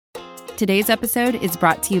Today's episode is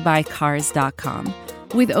brought to you by Cars.com.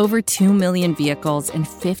 With over 2 million vehicles and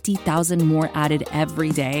 50,000 more added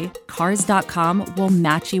every day, Cars.com will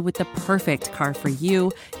match you with the perfect car for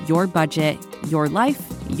you, your budget, your life,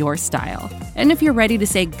 your style. And if you're ready to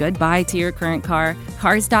say goodbye to your current car,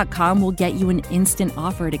 Cars.com will get you an instant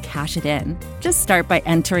offer to cash it in. Just start by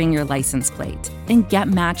entering your license plate and get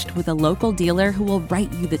matched with a local dealer who will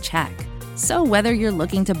write you the check. So whether you're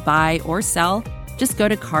looking to buy or sell, just go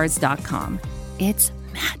to Cars.com. It's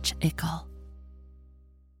magical.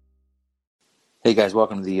 Hey guys,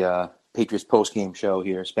 welcome to the Patriots Postgame show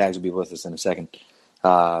here. Spags will be with us in a second.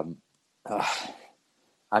 I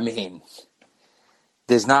mean,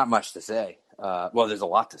 there's not much to say. Well, there's a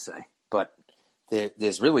lot to say, but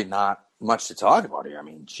there's really not much to talk about here. I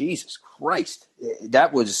mean, Jesus Christ,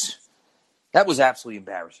 that was absolutely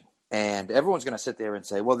embarrassing. And everyone's going to sit there and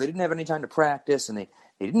say, well, they didn't have any time to practice, and they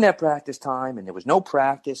didn't have practice time, and there was no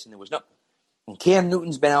practice, and there was no. And Cam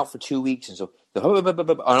Newton's been out for 2 weeks, and so and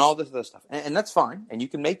all this other stuff. And that's fine, and you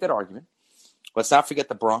can make that argument. Let's not forget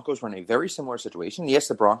the Broncos were in a very similar situation. Yes,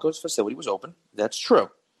 the Broncos facility was open. That's true.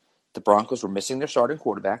 The Broncos were missing their starting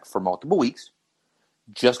quarterback for multiple weeks.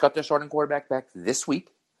 Just got their starting quarterback back this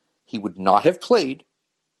week. He would not have played.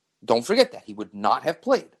 Don't forget that. He would not have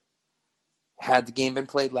played had the game been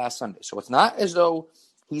played last Sunday. So it's not as though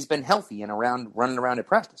he's been healthy and running around at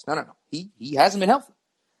practice. No. He hasn't been healthy.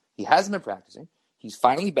 He hasn't been practicing. He's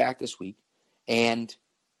finally back this week. And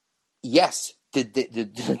yes, did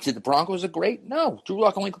the Broncos look great? No. Drew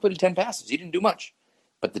Lock only completed 10 passes. He didn't do much.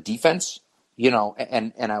 But the defense,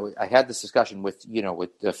 and I had this discussion with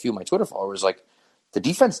a few of my Twitter followers, like the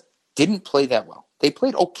defense didn't play that well. They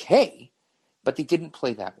played okay, but they didn't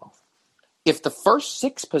play that well. If the first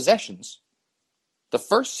six possessions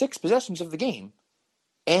of the game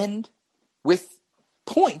end with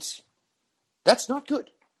points, that's not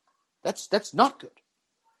good. That's not good.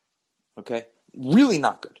 Okay? Really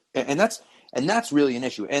not good. And that's really an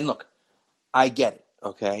issue. And look, I get it,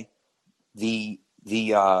 okay? The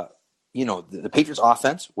Patriots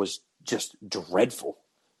offense was just dreadful.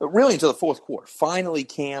 But really until the fourth quarter. Finally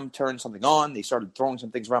Cam turned something on. They started throwing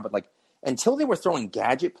some things around, but until they were throwing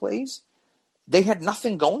gadget plays, they had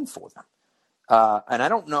nothing going for them. And I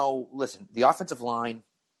don't know, listen, the offensive line,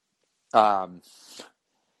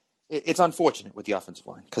 it's unfortunate with the offensive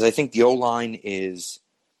line because I think the O-line is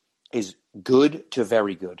good to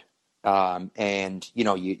very good. And,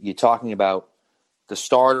 you're talking about the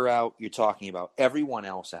starter out. You're talking about everyone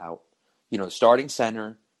else out. The starting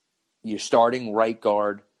center, you're starting right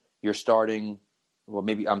guard, you're starting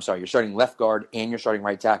left guard, and you're starting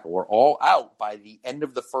right tackle. We're all out by the end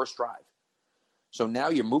of the first drive. So now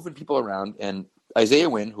you're moving people around, and Isaiah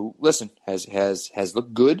Wynn, who, listen, has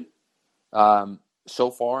looked good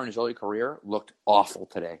so far in his early career, looked awful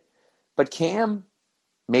today. But Cam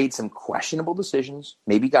made some questionable decisions.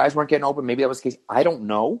 Maybe guys weren't getting open. Maybe that was the case. I don't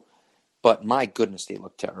know. But my goodness, they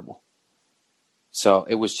looked terrible. So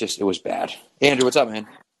it was bad. Andrew, what's up, man?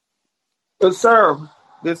 Good, sir.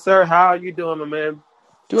 Good, sir. How are you doing, my man?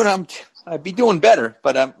 I'd be doing better,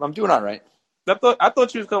 but I'm doing all right. I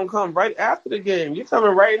thought you was going to come right after the game. You're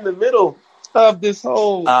coming right in the middle of this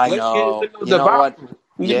whole I know. You know what?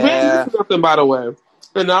 Yeah. Something, by the way.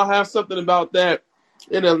 And I'll have something about that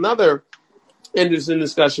in another interesting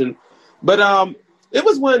discussion. But it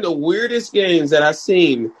was one of the weirdest games that I've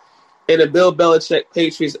seen in the Bill Belichick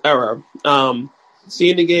Patriots era.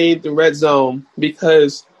 Seeing the game through Red Zone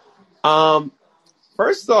because,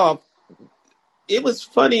 first off, it was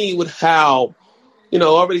funny with how,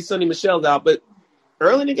 already Sonny Michel's out, but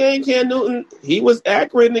early in the game, Cam Newton, he was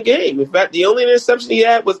accurate in the game. In fact, the only interception he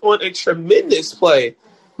had was on a tremendous play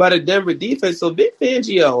by the Denver defense. So Vic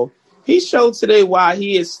Fangio, he showed today why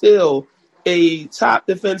he is still a top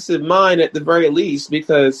defensive mind at the very least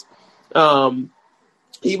because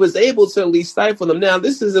he was able to at least stifle them. Now,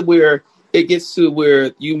 this is where it gets to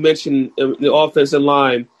where you mentioned the offensive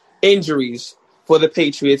line injuries for the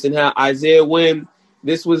Patriots and how Isaiah Wynn,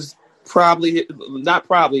 this was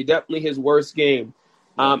definitely his worst game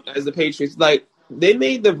as the Patriots. Like, they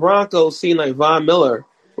made the Broncos seem like Von Miller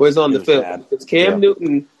was on the field. Because Cam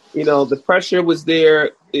Newton, the pressure was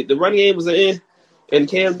there. The running game was and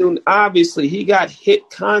Cam Newton, obviously, he got hit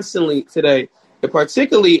constantly today, and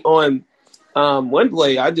particularly on one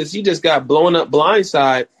play. He just got blown up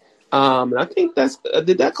blindside. And I think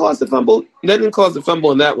did that cause the fumble? That didn't cause the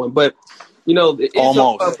fumble in that one, but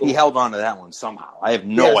almost. He held on to that one somehow. I have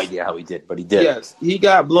no idea how he did, but he did. Yes, he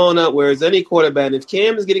got blown up. Whereas any quarterback, if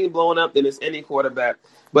Cam is getting blown up, then it's any quarterback.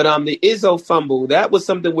 But the Izzo fumble, that was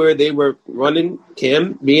something where they were running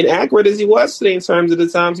Cam being accurate as he was today in terms of the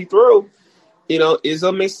times he threw.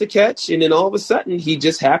 Izzo makes the catch, and then all of a sudden he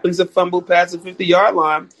just happens to fumble past the 50-yard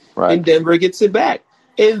line, and Denver gets it back.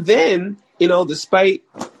 And then, despite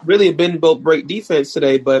really a bend both break defense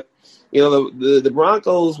today, but the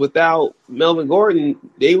Broncos without Melvin Gordon,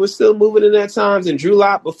 they were still moving in at times. And Drew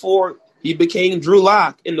Lock, before he became Drew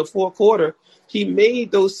Lock in the fourth quarter, he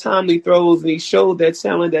made those timely throws and he showed that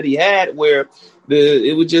talent that he had where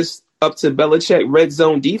it was just up to Belichick red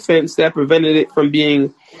zone defense that prevented it from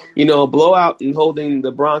being, a blowout and holding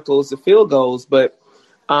the Broncos to field goals. But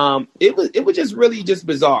it was just really just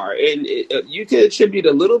bizarre. And you could attribute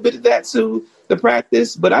a little bit of that to the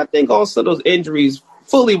practice, but I think also those injuries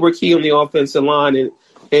fully were key on the offensive line.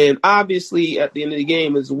 And obviously at the end of the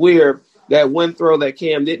game is where that one throw that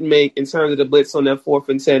Cam didn't make in terms of the blitz on that 4th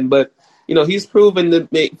and 10. But, he's proven to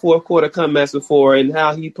make fourth quarter comebacks before, and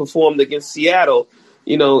how he performed against Seattle,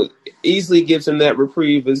 easily gives him that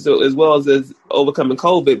reprieve as well as overcoming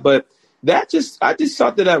COVID. But I just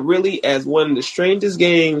thought that really as one of the strangest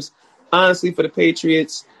games, honestly, for the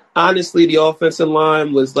Patriots. Honestly, the offensive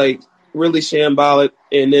line was like really shambolic.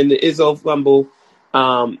 And then the Izzo fumble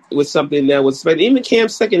was something that was, but even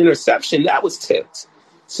Cam's second interception, that was tipped.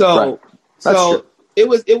 So it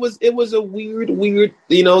was a weird,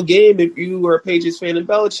 game if you were a Patriots fan in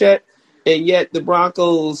Belichick. And yet the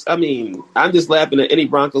Broncos, I'm just laughing at any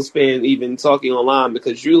Broncos fan even talking online,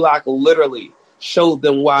 because Drew Lock literally showed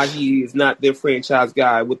them why he is not their franchise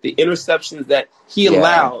guy with the interceptions that he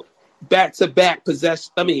allowed back-to-back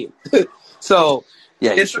possession. So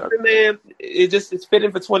it's something, man. It's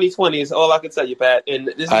fitting for 2020. Is all I can tell you, Pat. And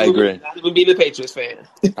this is agree. Not even being a Patriots fan.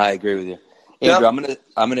 I agree with you, Andrew. I'm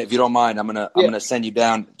gonna, if you don't mind, I'm gonna send you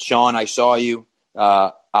down. Sean, I saw you.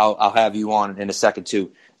 I'll have you on in a second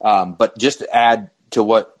too. But just to add to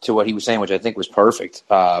what he was saying, which I think was perfect,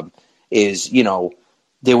 is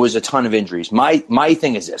there was a ton of injuries. My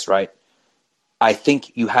thing is this, right? I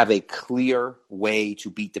think you have a clear way to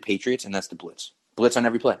beat the Patriots, and that's the blitz. Blitz on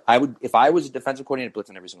every play. If I was a defensive coordinator, blitz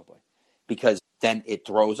on every single play, because then it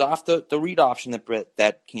throws off the read option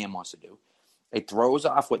that Cam wants to do. It throws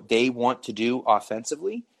off what they want to do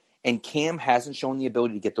offensively, and Cam hasn't shown the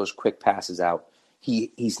ability to get those quick passes out.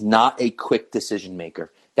 He's not a quick decision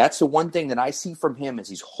maker. That's the one thing that I see from him is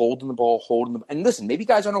he's holding the ball. And listen, maybe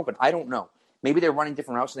guys aren't open. I don't know. Maybe they're running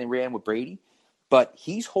different routes than they ran with Brady. But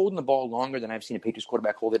he's holding the ball longer than I've seen a Patriots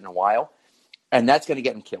quarterback hold it in a while. And that's going to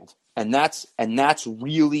get him killed. And that's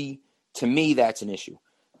really, to me, that's an issue.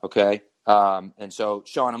 Okay? And so,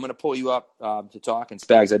 Sean, I'm going to pull you up to talk. And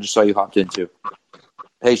Spags, I just saw you hopped in too.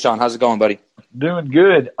 Hey, Sean, how's it going, buddy? Doing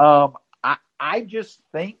good. I just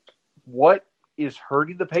think what is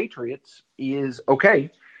hurting the Patriots is, okay,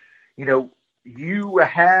 you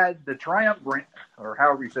had the triumvirate, or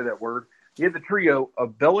however you say that word, you had the trio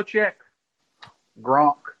of Belichick,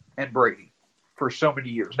 Gronk, and Brady for so many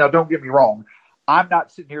years. Now, don't get me wrong. I'm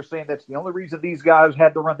not sitting here saying that's the only reason these guys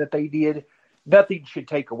had the run that they did. Nothing should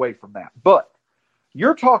take away from that. But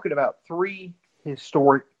you're talking about three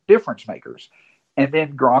historic difference makers. And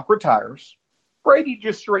then Gronk retires. Brady,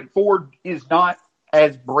 just straightforward, is not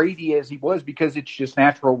as Brady as he was because it's just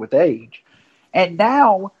natural with age. And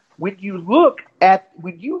now when you look at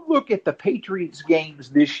the Patriots games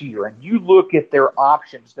this year and you look at their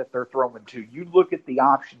options that they're throwing to, you look at the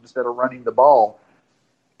options that are running the ball,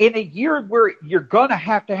 in a year where you're going to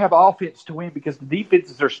have offense to win because the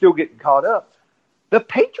defenses are still getting caught up, the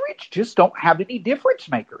Patriots just don't have any difference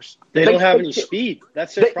makers. They don't have any speed.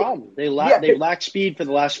 That's their problem. They lack speed for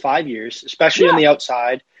the last 5 years, especially on the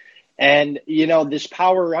outside. And, this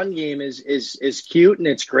power run game is cute and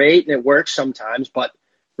it's great and it works sometimes. But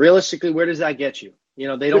realistically, where does that get you?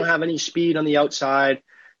 They don't have any speed on the outside.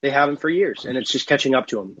 They haven't for years, and it's just catching up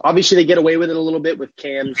to them. Obviously, they get away with it a little bit with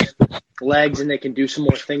Cam's legs, and they can do some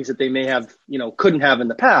more things that they may have, couldn't have in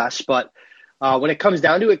the past. But when it comes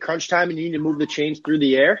down to it, crunch time, and you need to move the chains through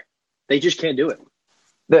the air, they just can't do it.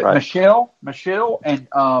 Right. Michelle, and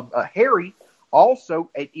Harry also,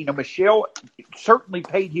 Michelle certainly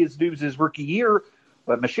paid his dues his rookie year,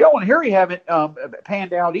 but Michelle and Harry haven't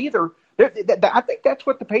panned out either. I think that's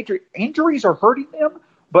what the Patriots injuries are hurting them.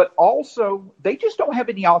 But also, they just don't have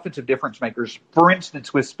any offensive difference makers, for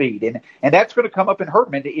instance, with speed. And that's going to come up and hurt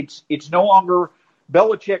them. And it's no longer –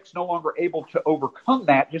 Belichick's no longer able to overcome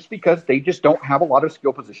that just because they just don't have a lot of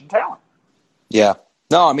skill position talent. Yeah.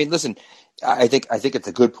 No, listen, I think it's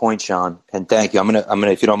a good point, Sean, and thank you. I'm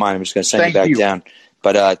gonna if you don't mind, I'm just gonna send you back down.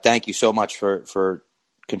 But thank you so much for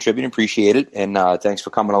contributing. Appreciate it, and thanks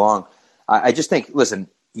for coming along. I just think, listen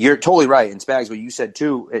 – you're totally right. And Spags, what you said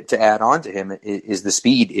too, to add on to him, is the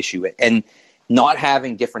speed issue. And not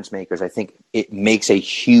having difference makers, I think it makes a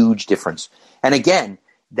huge difference. And again,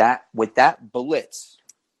 with that blitz,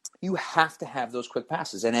 you have to have those quick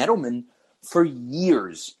passes. And Edelman, for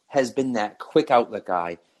years, has been that quick outlet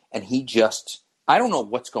guy. And he just, I don't know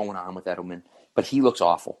what's going on with Edelman, but he looks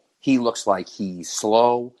awful. He looks like he's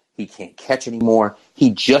slow. He can't catch anymore.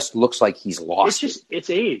 He just looks like he's lost. It's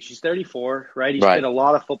age. He's 34, right? He's played a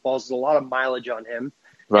lot of footballs. There's a lot of mileage on him.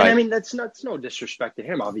 Right. And I mean, that's no disrespect to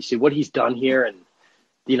him, obviously. What he's done here and,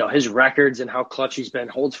 his records and how clutch he's been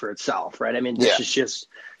holds for itself, right? I mean, this is just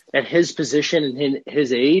at his position and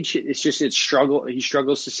his age, he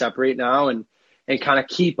struggles to separate now and kind of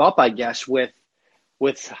keep up, I guess, with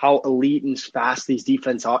how elite and fast these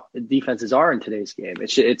defenses are in today's game.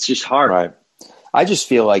 It's just hard. Right. I just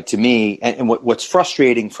feel like, to me, and what's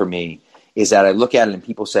frustrating for me is that I look at it and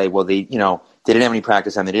people say, well, they didn't have any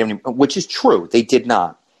practice time. They didn't have any, which is true. They did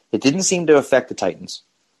not. It didn't seem to affect the Titans.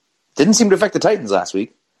 Didn't seem to affect the Titans last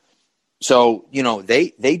week. So,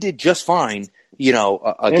 they did just fine,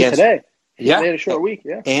 against. And today. Yeah. They had a short week,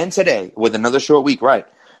 yeah. And today with another short week, right.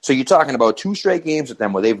 So you're talking about 2 straight games with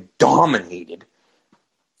them where they've dominated.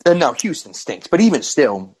 And now Houston stinks. But even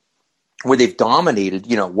still, where they've dominated,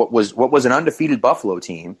 what was an undefeated Buffalo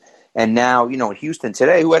team. And now, Houston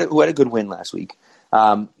today, who had a good win last week.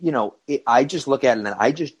 I just look at it and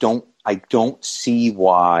I don't see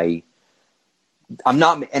why. I'm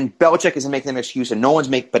not, and Belichick isn't making an excuse, and no one's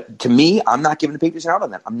but to me, I'm not giving the Patriots an out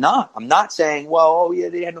on that. I'm not saying, well,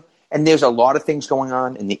 they had no, and there's a lot of things going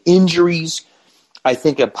on, and the injuries, I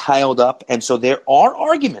think, have piled up, and so there are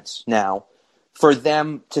arguments now for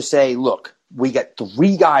them to say, look, we got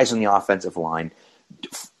 3 guys on the offensive line.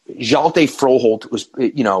 Jalte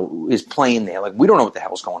Froholt is playing there. Like, we don't know what the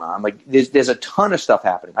hell's going on. Like, there's a ton of stuff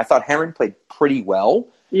happening. I thought Herron played pretty well.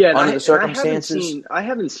 Yeah, under the circumstances. I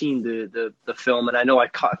haven't seen the film, and I know I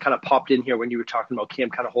kind of popped in here when you were talking about Cam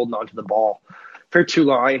kind of holding on to the ball for too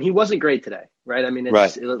long, and he wasn't great today, right? I mean,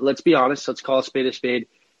 let's be honest. Let's call a spade a spade.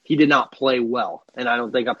 He did not play well, and I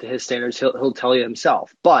don't think up to his standards. He'll tell you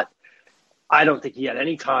himself, but I don't think he had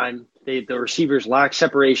any time. The receivers lacked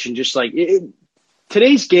separation. Just like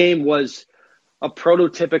today's game was a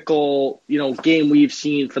prototypical, game we've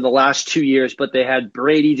seen for the last 2 years, but they had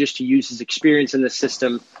Brady just to use his experience in the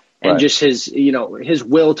system and just his, his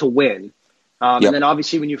will to win. And then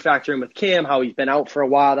obviously when you factor in with Cam, how he's been out for a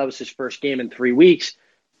while, that was his first game in 3 weeks.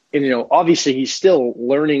 And, obviously he's still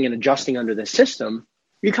learning and adjusting under the system.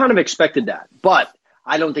 You kind of expected that, but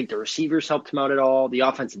I don't think the receivers helped him out at all. The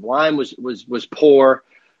offensive line was poor.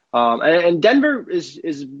 And Denver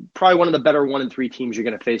is probably one of the better 1-3 teams you're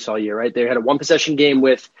going to face all year, right? They had a 1-possession game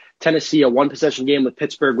with Tennessee, a 1-possession game with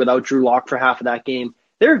Pittsburgh without Drew Lock for half of that game.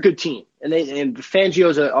 They're a good team, and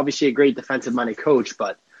Fangio's obviously a great defensive-minded coach,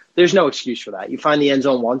 but there's no excuse for that. You find the end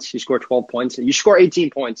zone once, you score 12 points, you score 18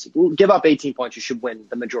 points. Give up 18 points, you should win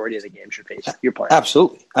the majority of the games you're playing.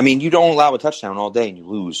 Absolutely. I mean, you don't allow a touchdown all day and you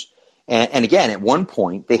lose. And again, at one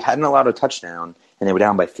point, they hadn't allowed a touchdown, and they were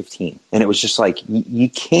down by 15. And it was just like, you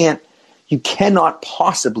cannot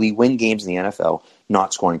possibly win games in the NFL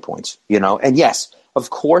not scoring points, And yes, of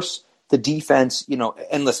course, the defense,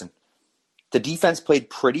 and listen, the defense played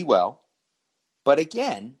pretty well. But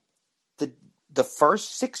again, the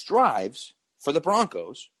first 6 drives for the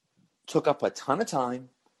Broncos took up a ton of time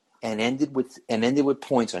and ended with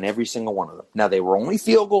points on every single one of them. Now, they were only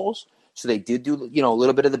field goals, so they did do, a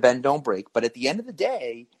little bit of the bend, don't break. But at the end of the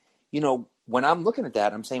day, when I'm looking at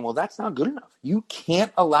that, I'm saying, well, that's not good enough. You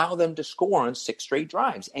can't allow them to score on 6 straight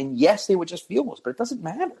drives. And yes, they were just field goals, but it doesn't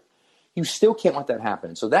matter. You still can't let that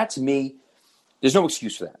happen. So that, to me, there's no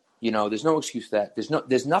excuse for that. There's no excuse for that.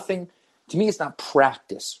 There's nothing. To me, it's not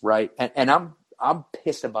practice, right? And I'm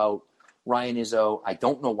pissed about Ryan Izzo. I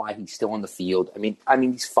don't know why he's still on the field. I mean,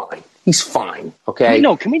 he's fine. He's fine. Okay.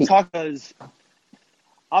 Can we talk as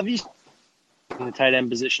obviously in the tight end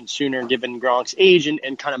position sooner, given Gronk's age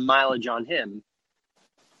and kind of mileage on him.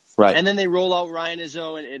 Right. And then they roll out Ryan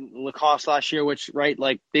Izzo and Lacoste last year, which, right,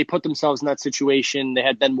 like they put themselves in that situation. They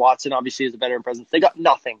had Ben Watson, obviously, as a veteran presence. They got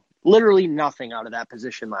nothing, literally nothing out of that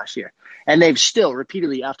position last year. And they've still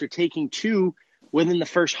repeatedly, after taking 2 within the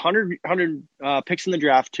first 100 picks in the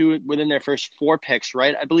draft, 2 within their first 4 picks,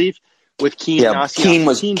 right, I believe, with Keen. Yeah, Keen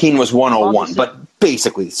was 101, but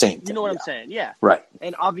basically the same thing. You know what I'm saying? Yeah. Right.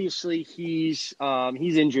 And obviously he's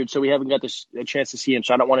injured, so we haven't got a chance to see him,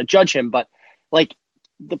 so I don't want to judge him. But, like,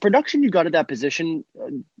 the production you got at that position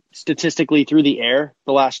statistically through the air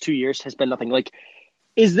the last 2 years has been nothing. Like,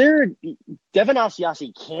 is there Devin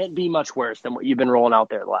Asiasi can't be much worse than what you've been rolling out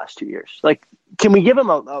there the last 2 years? Like, can we give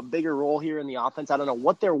him a bigger role here in the offense? I don't know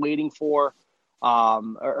what they're waiting for.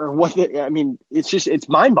 Or what? It's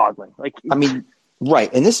mind-boggling. Like,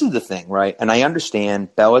 right. And this is the thing, right? And I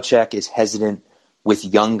understand Belichick is hesitant with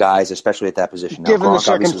young guys, especially at that position. Now, Given Gronk the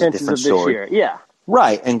circumstances of this story. year, yeah.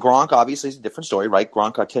 Right, and Gronk obviously is a different story, right?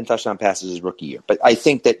 Gronk got 10 touchdown passes his rookie year. But I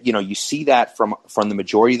think that, you see that from the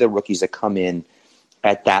majority of the rookies that come in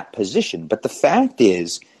at that position. But the fact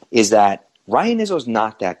is that Ryan Izzo's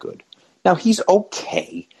not that good. Now, he's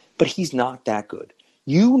okay, but he's not that good.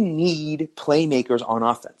 You need playmakers on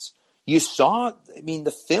offense. You saw,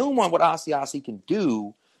 the film on what Asiasi can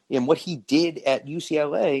do and what he did at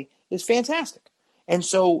UCLA is fantastic. And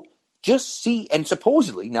so just see, and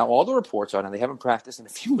supposedly, now all the reports are, now they haven't practiced in a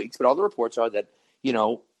few weeks, but all the reports are that,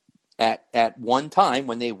 at one time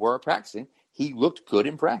when they were practicing, he looked good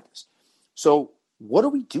in practice. So what are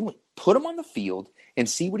we doing? Put him on the field and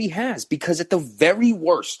see what he has, because at the very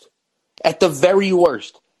worst,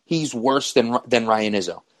 he's worse than Ryan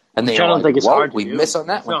Izzo. And they don't think it's hard to we do. miss on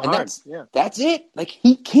that It's one. not And hard. that's it. Like,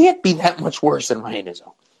 he can't be that much worse than Ryan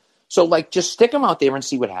Izzo. So, just stick him out there and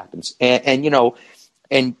see what happens. And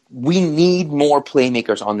we need more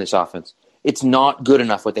playmakers on this offense. It's not good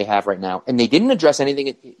enough what they have right now. And they didn't address anything,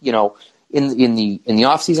 in the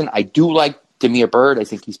offseason. I do like Damiere Byrd. I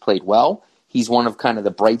think he's played well. He's one of kind of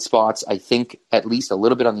the bright spots, I think, at least a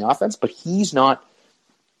little bit on the offense, but he's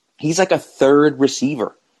like a third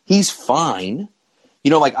receiver. He's fine.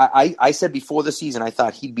 I said before the season, I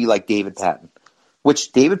thought he'd be like David Patton,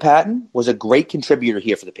 which David Patton was a great contributor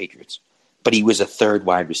here for the Patriots, but he was a third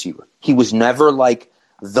wide receiver. He was never like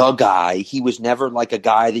the guy. He was never like a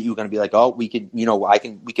guy that you were going to be like, oh, we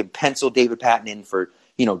can pencil David Patton in for,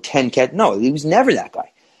 10 catch. No, he was never that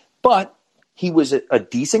guy. But he was a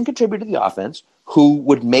decent contributor to the offense who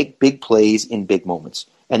would make big plays in big moments.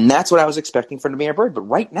 And that's what I was expecting from Damiere Byrd. But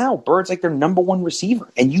right now, Bird's like their number one receiver.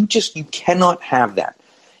 And you cannot have that.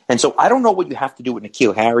 And so I don't know what you have to do with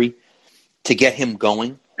N'Keal Harry to get him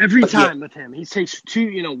going. Every time with him, he takes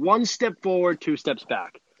one step forward, two steps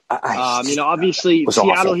back. Obviously,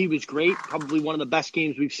 Seattle, awful. He was great. Probably one of the best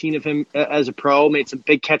games we've seen of him as a pro. Made some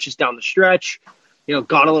big catches down the stretch.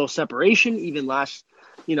 Got a little separation. Even last,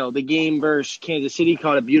 the game versus Kansas City,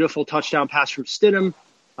 caught a beautiful touchdown pass from Stidham.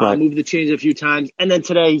 Right. Moved the chains a few times. And then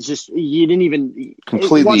today, you didn't even –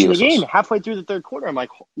 completely watching useless. the game, halfway through the third quarter, I'm like,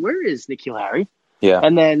 where is N'Keal Harry? Yeah.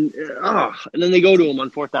 And then they go to him on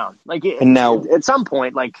fourth down. And now, at some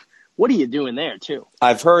point, what are you doing there, too?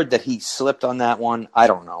 I've heard that he slipped on that one. I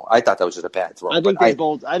don't know. I thought that was just a bad throw. I think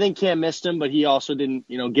I think Cam missed him, but he also didn't,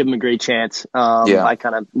 give him a great chance by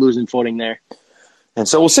kind of losing footing there. And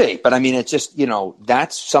so we'll see. But, it's just,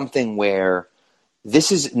 that's something where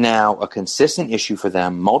this is now a consistent issue for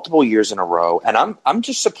them multiple years in a row. And I'm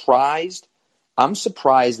just surprised. I'm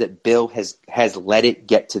surprised that Bill has let it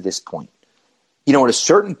get to this point. At a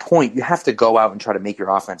certain point, you have to go out and try to make your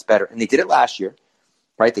offense better. And they did it last year,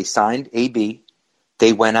 right? They signed AB.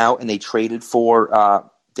 They went out and they traded for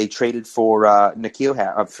N'Keal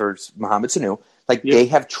Harry, for Mohamed Sanu. They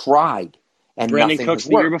have tried, and Brandon nothing Cooks has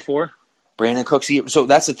the worked. year before. Brandon Cooks. So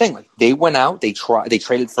that's the thing. They went out. They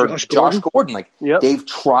traded for Josh Gordon. They've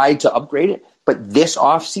tried to upgrade it, but this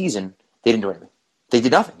offseason, they didn't do anything. They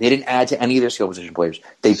did nothing. They didn't add to any of their skill position players.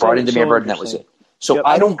 They brought in Damiere Byrd, and that was it. So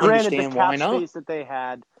I don't understand why not. The space that they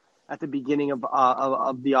had at the beginning of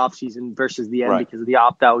the offseason versus the end because of the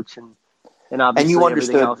opt-outs and obviously and you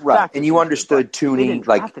understood and you understood Tooney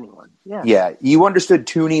you understood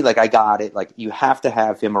Tooney. I got it. You have to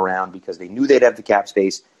have him around because they knew they'd have the cap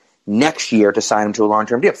space next year to sign him to a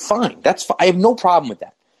long-term deal. Fine, that's fine. I have no problem with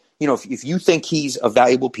that. If you think he's a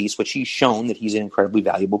valuable piece, which he's shown that he's an incredibly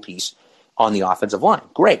valuable piece on the offensive line,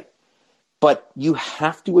 great. But you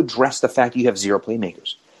have to address the fact that you have zero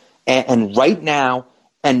playmakers. And right now,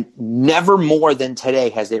 and never more than today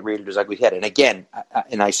has they rated his ugly head. And again,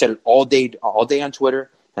 I said it all day on Twitter,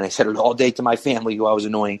 and I said it all day to my family who I was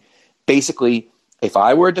annoying. Basically, if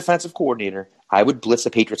I were a defensive coordinator, I would blitz the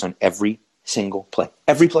Patriots on every single play.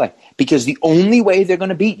 Every play. Because the only way they're going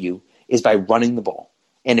to beat you is by running the ball.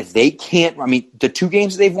 And if they can't, the 2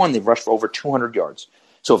 games that they've won, they've rushed for over 200 yards.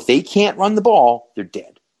 So if they can't run the ball, they're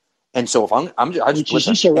dead. And so if I just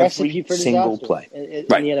blitz on every single play. In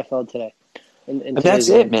the NFL today. And that's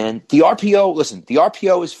it, man. The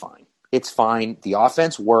RPO is fine. It's fine. The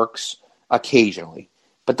offense works occasionally.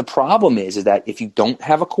 But the problem is that if you don't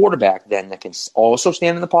have a quarterback then that can also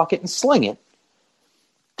stand in the pocket and sling it,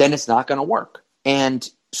 then it's not going to work. And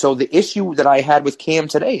so the issue that I had with Cam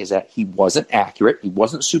today is that he wasn't accurate. He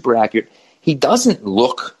wasn't super accurate. He doesn't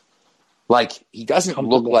look like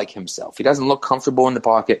himself. He doesn't look comfortable in the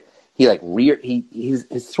pocket.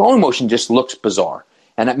 His throwing motion just looks bizarre.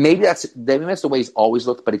 And maybe that's the way he's always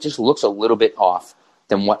looked, but it just looks a little bit off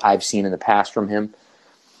than what I've seen in the past from him.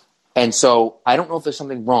 And so I don't know if there's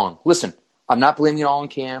something wrong. Listen, I'm not blaming it all on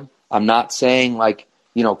Cam. I'm not saying like,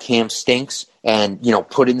 Cam stinks and,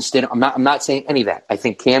 put in Stidham. I'm not saying any of that. I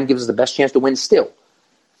think Cam gives us the best chance to win still.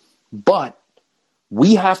 But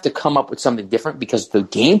we have to come up with something different because the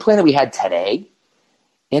game plan that we had today,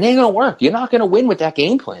 it ain't going to work. You're not going to win with that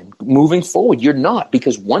game plan moving forward. You're not,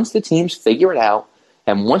 because once the teams figure it out,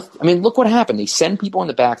 and look what happened. They send people in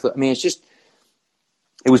the backfield.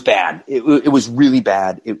 It was bad. It was really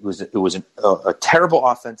bad. It was a terrible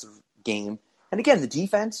offensive game. And again, the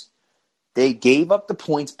defense, they gave up the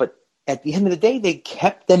points, but at the end of the day, they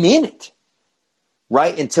kept them in it,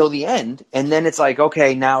 right, until the end. And then it's like,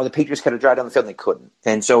 okay, now the Patriots got to drive down the field, and they couldn't.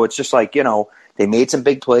 And so it's just like, they made some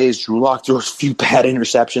big plays. Drew Lock threw a few bad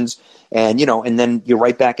interceptions, and then you're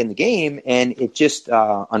right back in the game. And it just,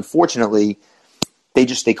 unfortunately, they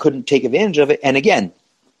couldn't take advantage of it. And again,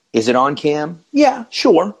 is it on Cam? Yeah,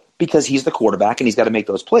 sure, because he's the quarterback and he's got to make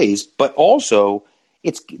those plays. But also,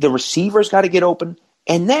 it's the receivers got to get open.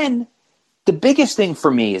 And then the biggest thing for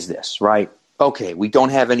me is this, right? Okay, we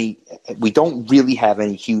don't really have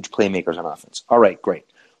any huge playmakers on offense. All right, great.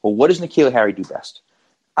 Well, what does N'Keal Harry do best?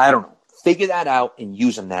 I don't know. Figure that out and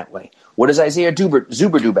use him that way. What does Isaiah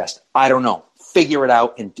Zuber do best? I don't know. Figure it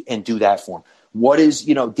out and do that for him. What does,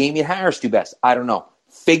 Damian Harris do best? I don't know.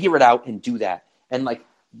 Figure it out and do that. And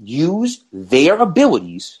use their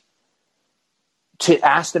abilities to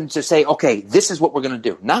ask them to say, okay, this is what we're going to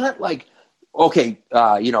do. Not like, okay,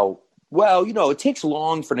 it takes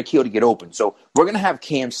long for N'Keal to get open. So we're going to have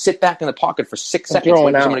Cam sit back in the pocket for 6 seconds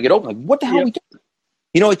waiting for someone to get open. Like, what the hell are we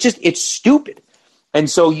doing? It's stupid. And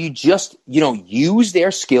so you just, use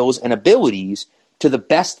their skills and abilities to the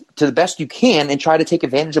best you can and try to take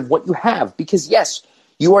advantage of what you have. Because yes,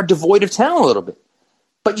 you are devoid of talent a little bit,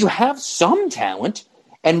 but you have some talent.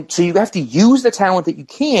 And so you have to use the talent that you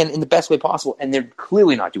can in the best way possible. And they're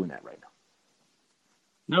clearly not doing that right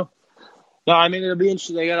now. No, it'll be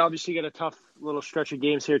interesting. They obviously got a tough little stretch of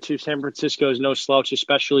games here too. San Francisco is no slouch,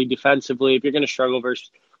 especially defensively. If you're going to struggle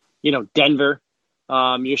versus, Denver,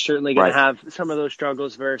 you're certainly going to have some of those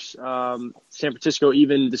struggles versus San Francisco,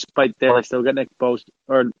 even despite they still got Nick Bosa,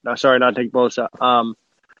 not Nick Bosa.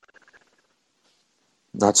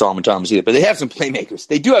 Not Solomon Thomas either, but they have some playmakers.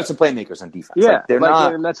 They do have some playmakers on defense. Yeah, they're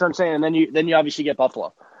not. That's what I'm saying. And then you obviously get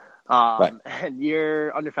Buffalo, Right. and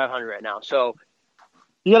you're under 500 right now. So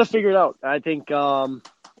you got to figure it out. I think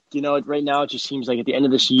right now it just seems like at the end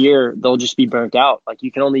of this year they'll just be burnt out. Like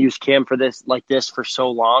you can only use Cam for this for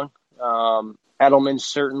so long. Edelman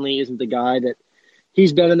certainly isn't the guy that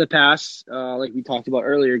he's been in the past, like we talked about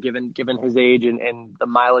earlier, given his age and the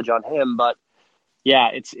mileage on him, but.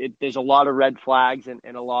 Yeah, there's a lot of red flags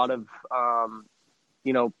and a lot of,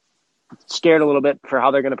 scared a little bit for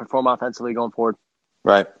how they're going to perform offensively going forward.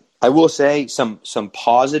 Right. I will say some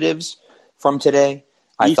positives from today.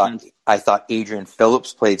 Defense. I thought Adrian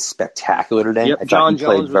Phillips played spectacular today. Yep. I thought he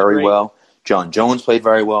played very well. John Jones played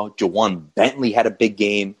very well. Jawan Bentley had a big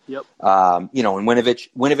game. Yep. And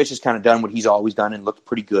Winovich has kind of done what he's always done and looked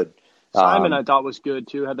pretty good. Simon I thought was good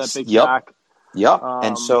too. Had that big sack. Yep.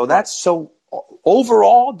 And so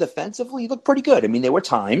overall, defensively, looked pretty good. There were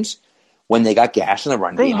times when they got gashed in the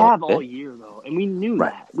run game. They have all year, though, and we knew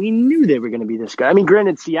that. We knew they were going to be this guy.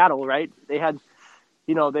 Granted, Seattle, right? They had,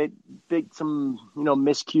 some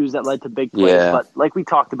miscues that led to big plays. Yeah. But like we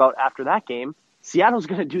talked about after that game, Seattle's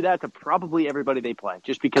going to do that to probably everybody they play,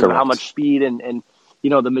 just because of how much speed and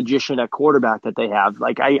the magician at quarterback that they have.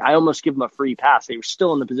 Like, I almost give them a free pass. They were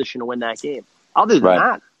still in the position to win that game. Other than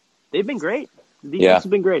that, they've been great. The defense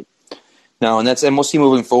has been great. No, and we'll see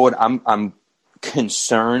moving forward. I'm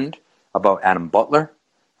concerned about Adam Butler.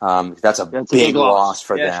 That's a big loss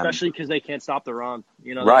for them, especially because they can't stop the run.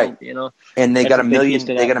 Right? And they got a million.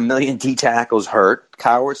 They got a million D tackles hurt.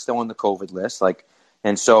 Coward's still on the COVID list.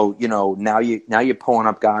 And so now you're pulling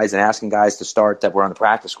up guys and asking guys to start that were on the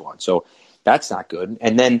practice squad. So that's not good.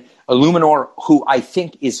 And then Illuminor, who I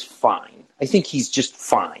think is fine. I think he's just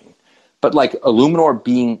fine. But Illuminor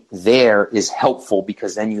being there is helpful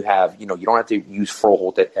because then you have, you don't have to use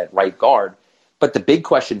Froholt at right guard. But the big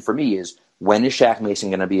question for me is, when is Shaq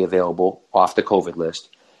Mason going to be available off the COVID list?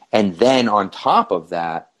 And then on top of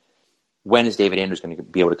that, when is David Andrews going to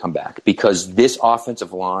be able to come back? Because this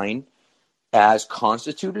offensive line, as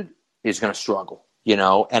constituted, is going to struggle,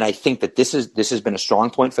 And I think that this has been a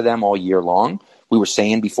strong point for them all year long. We were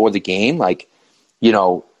saying before the game,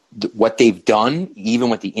 what they've done, even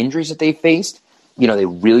with the injuries that they faced,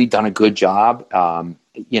 they've really done a good job,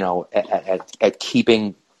 at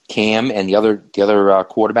keeping Cam and the other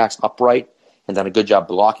quarterbacks upright, and done a good job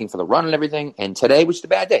blocking for the run and everything. And today was just a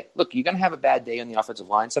bad day. Look, you're going to have a bad day on the offensive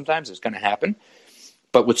line sometimes. It's going to happen.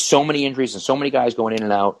 But with so many injuries and so many guys going in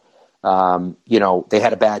and out, They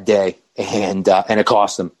had a bad day, and it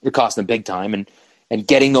cost them. It cost them big time. And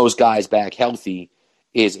getting those guys back healthy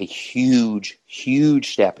is a huge,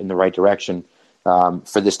 huge step in the right direction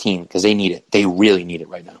for this team because they need it. They really need it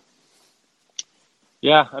right now.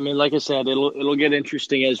 Yeah, I mean, like I said, it'll get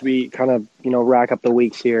interesting as we kind of rack up the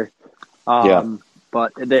weeks here.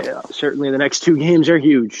 But certainly the next 2 games are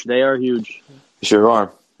huge. They are huge. They sure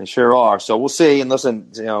are. They sure are. So we'll see. And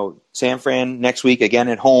listen, San Fran next week again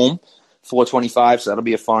at home, 4:25. So that'll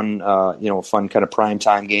be a fun, fun kind of prime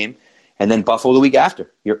time game. And then Buffalo the week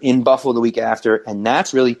after. You're in Buffalo the week after, and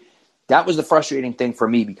that was the frustrating thing for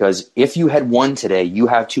me because if you had won today, you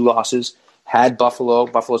have 2 losses. Had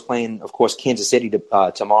Buffalo's playing, of course, Kansas City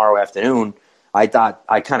tomorrow afternoon. I thought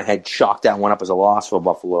I kind of had chalked that one up as a loss for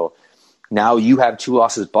Buffalo. Now you have 2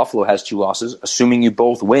 losses. Buffalo has 2 losses. Assuming you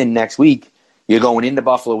both win next week, you're going into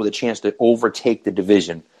Buffalo with a chance to overtake the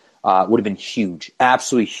division. Would have been huge,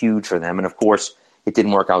 absolutely huge for them. And of course, it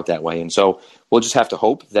didn't work out that way. And so we'll just have to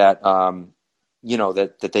hope that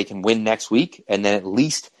that they can win next week and then at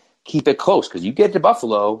least keep it close because you get to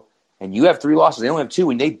Buffalo and you have 3 losses. They only have 2,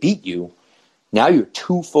 and they beat you. Now you're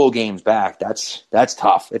 2 full games back. That's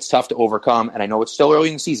tough. It's tough to overcome, and I know it's still early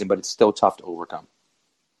in the season, but it's still tough to overcome.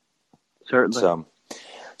 Certainly.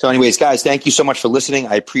 So anyways, guys, thank you so much for listening.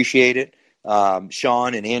 I appreciate it.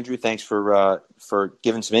 Sean and Andrew, thanks for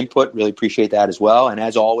giving some input. Really appreciate that as well. And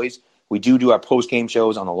as always, we do our post-game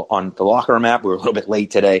shows on the Locker Room app. We were a little bit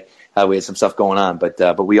late today. We had some stuff going on,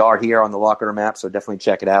 but we are here on the Locker Room app, so definitely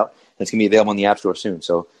check it out. It's going to be available in the App Store soon,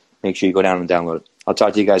 so make sure you go down and download it. I'll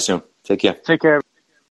talk to you guys soon. Take care. Take care.